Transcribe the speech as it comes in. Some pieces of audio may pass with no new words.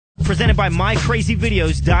presented by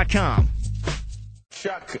MyCrazyVideos.com.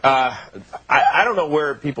 Chuck, I don't know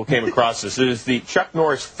where people came across this. It is the Chuck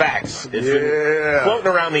Norris facts. It's been floating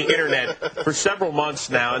around the internet for several months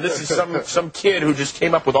now, and this is some kid who just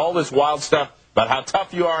came up with all this wild stuff about how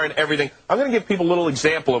tough you are and everything. I'm going to give people a little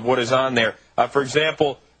example of what is on there. For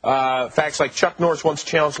example, facts like Chuck Norris once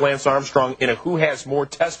challenged Lance Armstrong in a Who Has More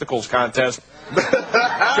Testicles contest.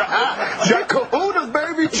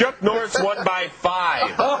 Chuck Norris won by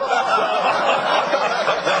 5.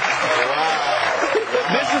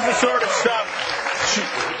 This is the sort of stuff,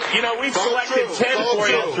 you know, we've selected 10 for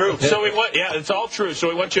you. So we want, yeah, it's all true. So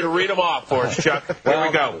we want you to read them off for us, Chuck. Here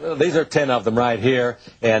we go. These are 10 of them right here.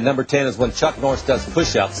 And number 10 is when Chuck Norris does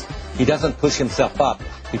push-ups, he doesn't push himself up.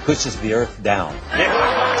 He pushes the earth down.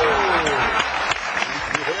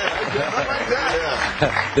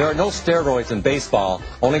 There are no steroids in baseball.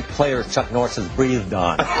 Only players Chuck Norris has breathed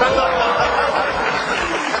on.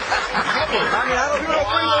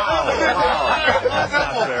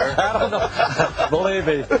 I don't know. Believe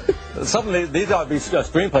me. These ought to be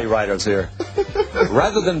screenplay writers here.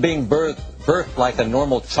 Rather than being birthed like a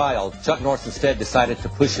normal child, Chuck Norris instead decided to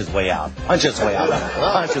push his way out. Punch his way out.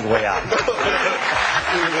 Punch his way out.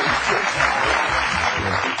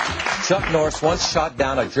 Chuck Norris once shot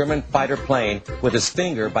down a German fighter plane with his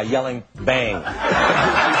finger by yelling, "Bang."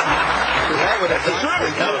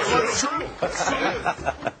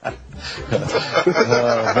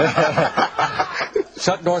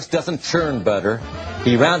 Chuck Norris doesn't churn butter.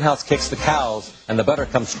 He roundhouse kicks the cows, and the butter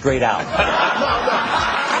comes straight out. Yeah,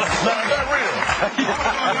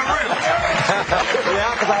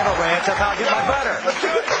 because I have a ranch. That's how I get my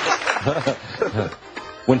butter.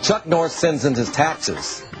 When Chuck Norris sends in his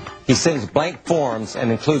taxes, he sends blank forms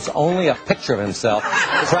and includes only a picture of himself,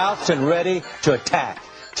 crouched and ready to attack.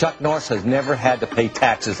 Chuck Norris has never had to pay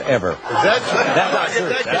taxes ever. That's not true.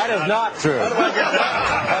 That is not true.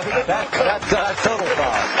 That's total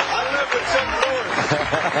fraud.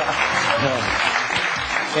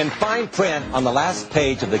 In fine print on the last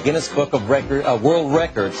page of the Guinness Book of World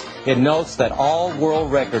Records, it notes that all world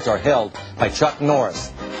records are held by Chuck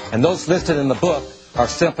Norris, and those listed in the book are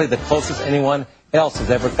simply the closest anyone else has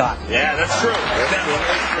ever gotten. Yeah, that's true.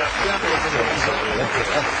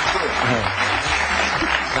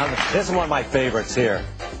 Now, this is one of my favorites here.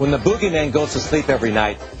 When the boogeyman goes to sleep every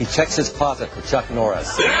night, he checks his closet for Chuck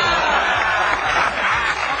Norris.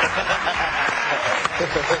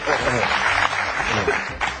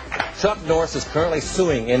 Chuck Norris is currently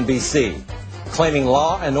suing NBC, claiming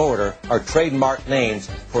Law and Order are trademark names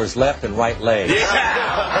for his left and right legs.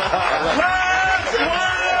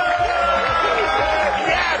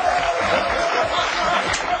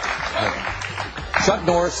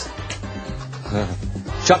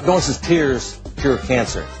 Chuck Norris's tears cure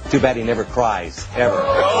cancer. Too bad he never cries, ever.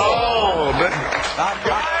 Oh, but...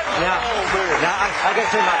 Now, I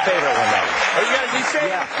guess here's my favorite one, though. Oh, you gotta be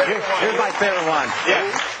saying here's my favorite one.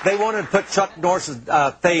 Yeah. They wanted to put Chuck Norris's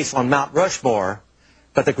face on Mount Rushmore,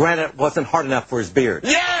 but the granite wasn't hard enough for his beard.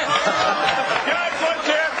 Yes! Guys, let's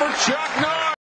hear it for Chuck Norris.